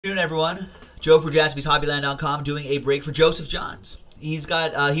Good afternoon, everyone. Joe for JaspysHobbyland.com doing a break for Joseph Johns. He's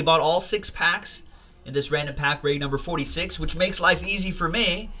got he bought all 6 packs in this random pack break number 46, which makes life easy for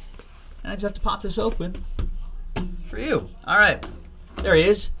me. And I just have to pop this open for you. All right, there he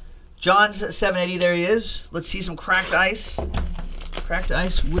is. Johns 780. There he is. Let's see some cracked ice. Cracked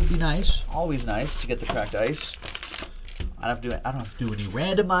ice would be nice. Always nice to get the cracked ice. I don't have to do any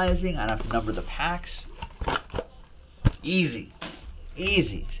randomizing. I don't have to number the packs. Easy.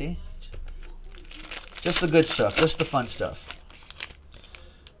 Easy, see? Just the good stuff, just the fun stuff.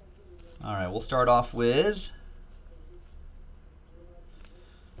 All right, we'll start off with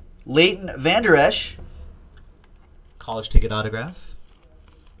Leighton Vander Esch, college ticket autograph.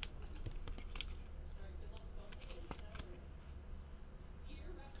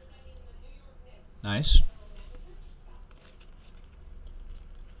 Nice.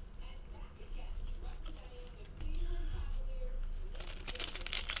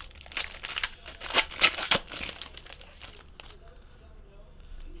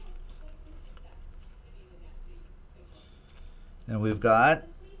 And we've got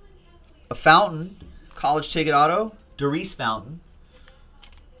a fountain, college ticket auto, Doris Fountain.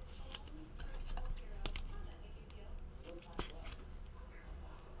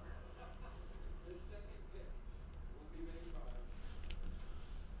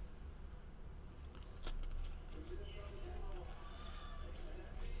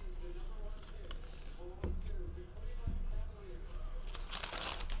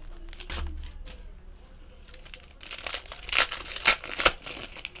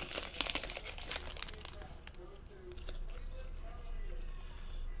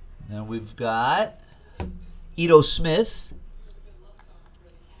 Then we've got Ito Smith,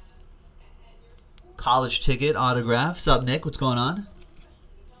 college ticket autograph. Sup, Nick? What's going on?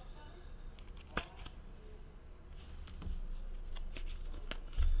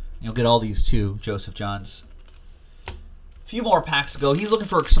 You'll get all these too, Joseph Johns. A few more packs to go. He's looking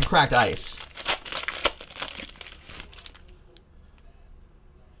for some cracked ice.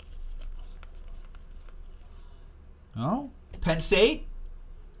 Oh, Penn State?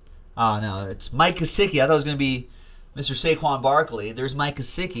 Oh, no, it's Mike Gesicki. I thought it was going to be Mr. Saquon Barkley. There's Mike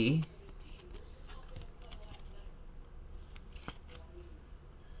Gesicki.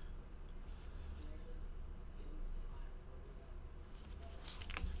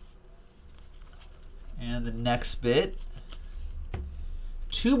 And the next bit.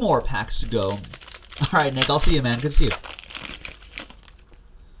 2 more packs to go. All right, Nick, I'll see you, man. Good to see you.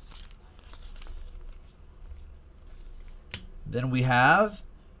 Then we have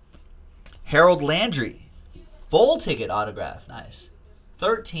Harold Landry, bowl ticket autograph. Nice.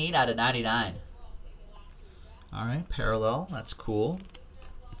 13 out of 99. All right, parallel. That's cool.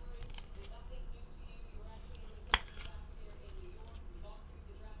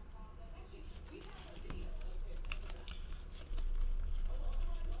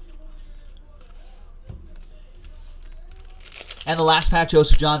 And the last pack,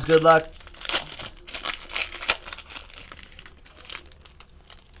 Joseph Johns. Good luck.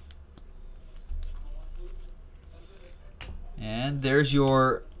 And there's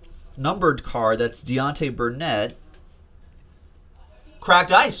your numbered card. That's Deontay Burnett.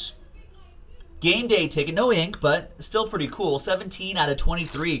 Cracked ice. Game day ticket. No ink, but still pretty cool. 17 out of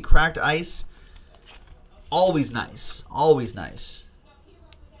 23. Cracked ice. Always nice. Always nice.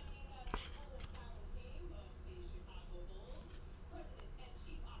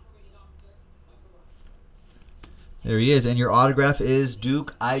 There he is. And your autograph is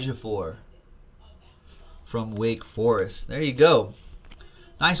Duke Ejiofor from Wake Forest. There you go.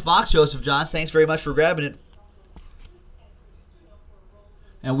 Nice box, Joseph Johns. Thanks very much for grabbing it.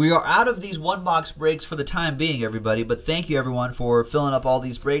 And we are out of these one-box breaks for the time being, everybody. But thank you, everyone, for filling up all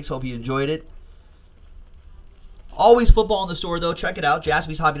these breaks. Hope you enjoyed it. Always football in the store, though. Check it out.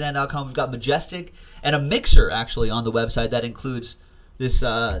 JaspysHobbyland.com. We've got Majestic and a mixer, actually, on the website. That includes this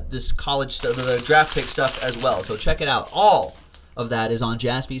college stuff, the draft pick stuff as well. So check it out. All of that is on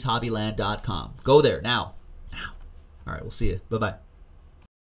JaspysHobbyland.com. Go there now. All right, we'll see you. Bye-bye.